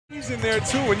He's in there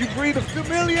too, and you breathe a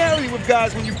familiarity with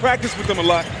guys when you practice with them a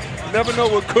lot. You never know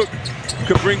what Cook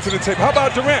could bring to the table. How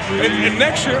about Durant? And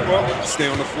next year, well, stay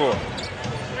on the floor.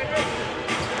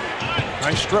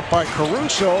 Nice strip by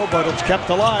Caruso, but it's kept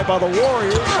alive by the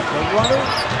Warriors. The runner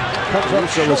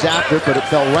Caruso was after it, but it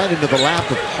fell right into the lap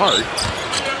of Hart.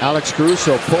 Alex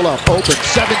Caruso pull up, open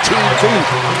 17 feet,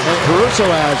 and Caruso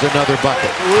has another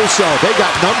bucket. Caruso, they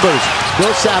got numbers.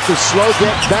 Millsap is slow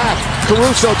getting back.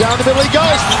 Caruso down the middle, he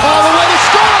goes all the way to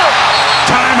score!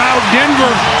 Timeout,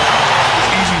 Denver.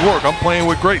 It's easy work. I'm playing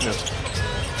with greatness.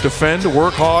 Defend,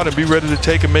 work hard, and be ready to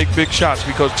take and make big shots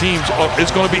because teams,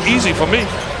 it's going to be easy for me.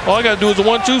 All I got to do is a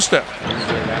 1-2 step.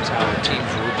 That's how the teams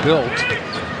were built in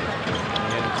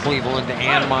Cleveland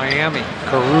and Miami.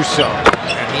 Caruso,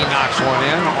 and he knocks one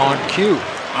in on cue.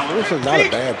 Caruso's not a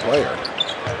bad player.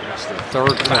 That's the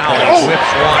third foul. He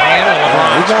whips one in, and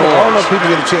LeBron scores. I don't know if people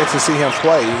get a chance to see him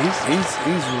play.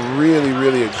 He's really,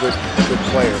 really a good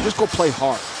player. Just go play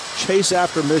hard. Chase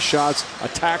after missed shots,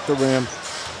 attack the rim,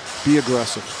 be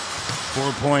aggressive.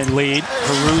 4-point lead.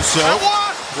 Caruso.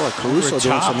 Boy, Caruso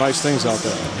doing some nice things out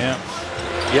there.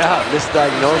 Yeah,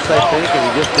 misdiagnosed, I think, and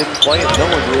he just didn't play it. No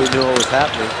one really knew what was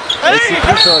happening. They see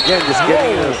Caruso again just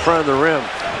getting in front of the rim.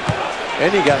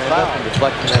 And he got fouled and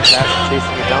deflecting that pass and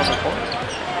chasing it down the court.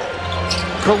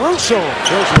 Caruso,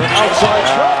 there's an outside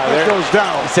shot that goes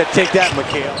down. He said, take that,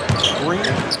 Mikhail. Green,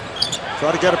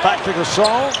 try to get it back to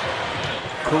Gasol.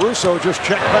 Caruso just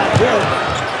checked back in.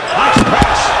 Nice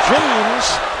pass, James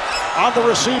on the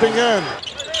receiving end.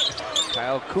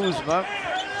 Kyle Kuzma.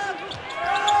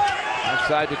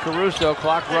 Outside to Caruso,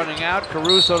 clock running out.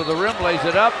 Caruso to the rim, lays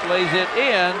it up, lays it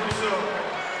in.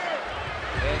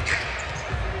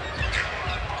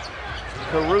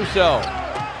 Caruso.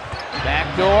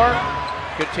 Backdoor.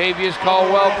 Kentavious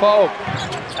Caldwell-Pope.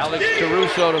 Alex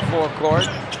Caruso to forecourt.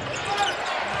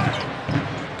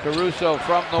 Caruso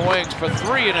from the wing for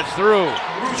three, and it's through.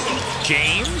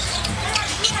 James,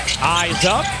 eyes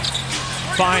up,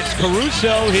 finds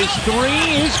Caruso. His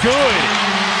three is good.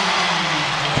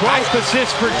 12th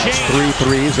assist for James. 3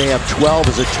 threes, they have 12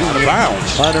 as a team.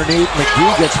 Underneath,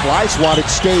 McGee gets fly swatted,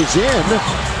 stays in.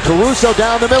 Caruso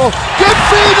down the middle. Good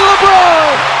feed to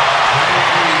LeBron!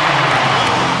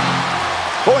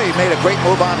 Boy, he made a great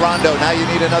move on Rondo. Now you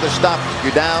need another stop.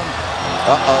 You're down.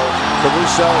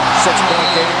 Caruso, 6-point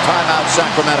game, timeout,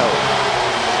 Sacramento.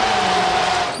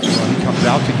 He comes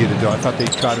out to get it, though. I thought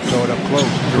they'd try to throw it up close.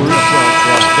 Caruso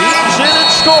leans in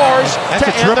and scores to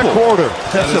end the quarter.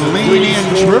 That's a lean-in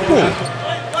triple.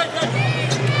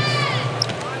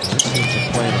 This team's been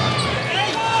playing on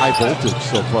high voltage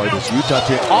so far this Utah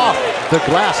team. Off the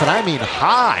glass, and I mean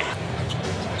high.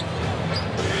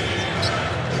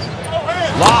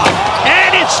 Lob,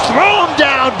 and it's thrown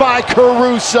down by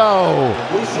Caruso.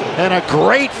 And a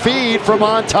great feed from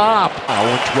on top.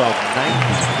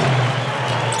 112-90.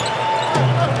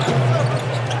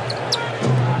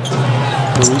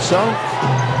 Caruso,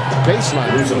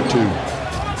 baseline, 2.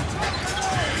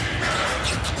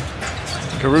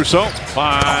 Caruso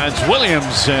finds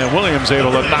Williams, and Williams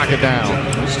able to knock it down.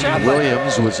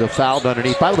 Williams was fouled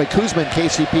underneath. By the way, Kuzma and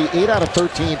KCP, 8 out of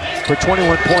 13 for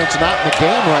 21 points, not in the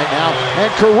game right now.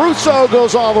 And Caruso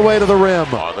goes all the way to the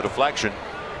rim. On the deflection.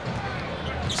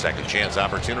 Second chance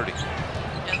opportunity.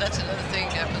 And that's another thing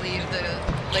I believe the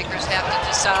Lakers have to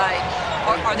decide.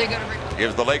 Are they going to...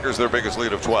 Gives the Lakers their biggest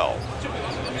lead of 12.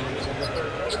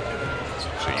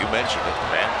 So you mentioned it,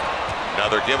 man.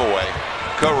 Another giveaway.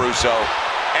 Caruso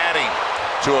adding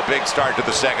to a big start to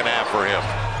the second half for him.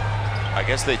 I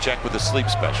guess they checked with the sleep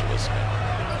specialist.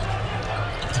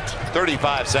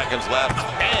 35 seconds left,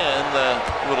 and the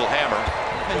little hammer.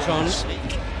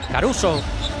 Caruso.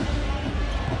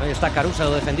 Ahí está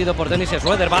Caruso, defendido por Dennis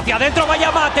Schroeder. Va hacia adentro,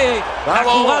 vaya mate. La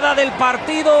jugada del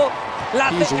partido.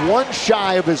 He's one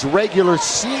shy of his regular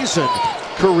season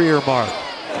career mark.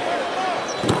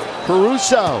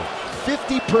 Caruso,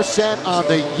 50% on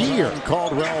the year.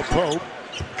 Caldwell Pope.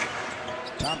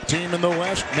 Top team in the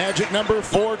West. Magic number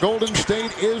 4. Golden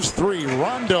State is 3.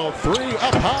 Rondo 3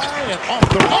 up high and off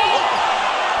the wall.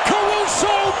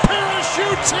 Caruso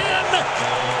parachutes in.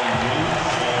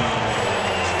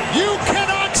 You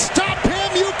cannot stop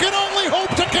him. You can only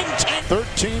hope to contain.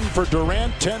 13 for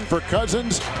Durant, 10 for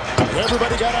Cousins.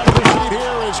 Everybody got out of the seat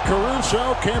here as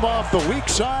Caruso came off the weak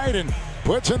side and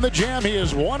puts in the jam. He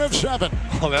is 1 of 7.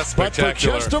 Oh, that's spectacular. But for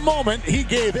just a moment, he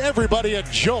gave everybody a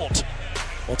jolt.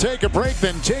 We'll take a break,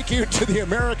 then take you to the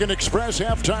American Express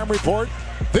halftime report.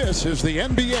 This is the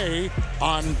NBA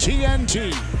on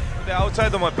TNT. アウトサ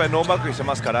イドもやっぱりノーマークにして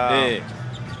ますから。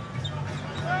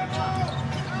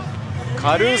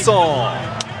カルーソ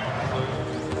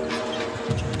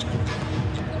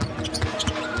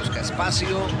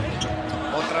espacio.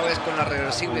 Otra vez con la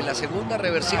reversible, la segunda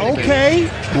reversible. Okay,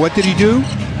 what did he do?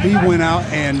 He went out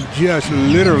and just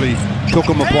literally took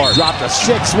him apart. Dropped a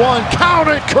 6-1,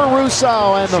 counted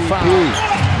Caruso, and the foul.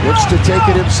 Looks to take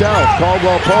it himself.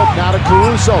 Caldwell Pope now to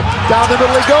Caruso. Down the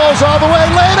middle he goes, all the way,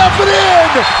 laid up and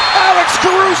in! Alex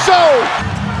Caruso!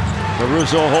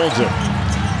 Caruso holds it.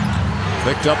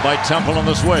 Picked up by Temple on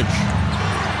the switch.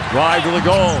 Drive to the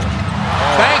goal.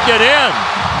 Bank it in!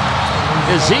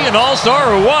 Is he an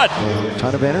all-star or what? A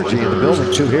ton of energy in the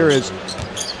building, too. Here is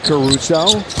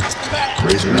Caruso.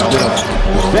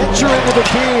 Venture into the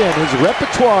key, and his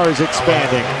repertoire is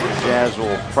expanding. Jazz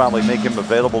will probably make him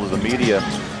available to the media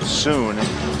soon,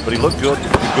 but he looked good,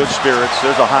 good spirits.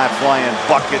 There's a high-flying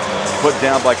bucket put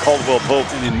down by Caldwell Pope.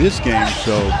 In this game,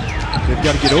 so they've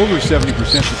got to get over 70% to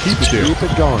keep it there. Keep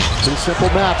it going. Pretty simple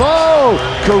math. Oh!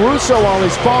 Caruso, while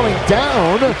he's falling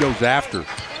down, he goes after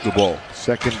the ball.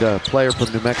 Second player from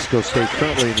New Mexico State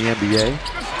currently in the NBA.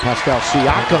 Pascal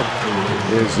Siakam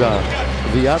is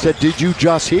the other. Said, did you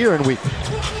just hear? And we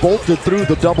bolted through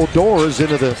the double doors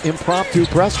into the impromptu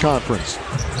press conference.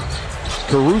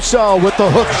 Caruso with the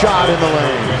hook shot in the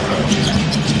lane.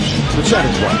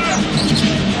 Percentage-wise.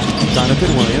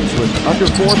 Jonathan Williams with under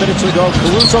 4 minutes to go.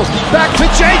 Caruso back to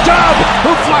J-Dub,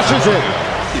 who flushes it.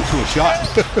 Into a shot.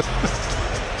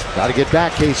 Got to get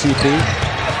back, KCP.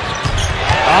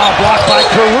 Blocked by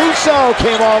Caruso,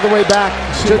 came all the way back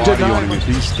to deny. If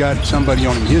he's got somebody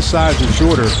on him his size and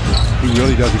shorter, he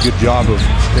really does a good job of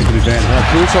taking advantage.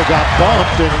 Caruso got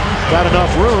bumped and got enough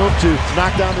room to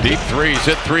knock down the deep threes.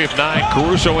 Hit 3 of 9.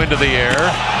 Caruso into the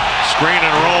air. Screen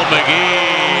and roll.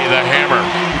 McGee, the hammer.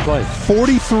 He played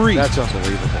 43. That's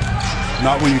unbelievable.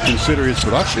 Not when you consider his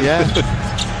production. Yeah. I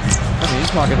mean,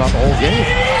 he's talking about the whole game.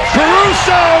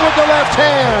 Caruso with the left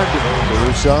hand.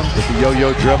 Caruso with the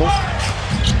yo-yo dribble.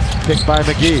 Picked by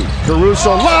McGee.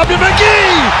 Caruso lob to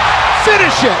McGee!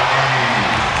 Finish it!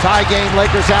 Tie game,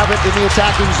 Lakers have it in the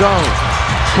attacking zone.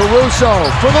 Caruso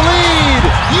for the lead!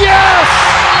 Yes!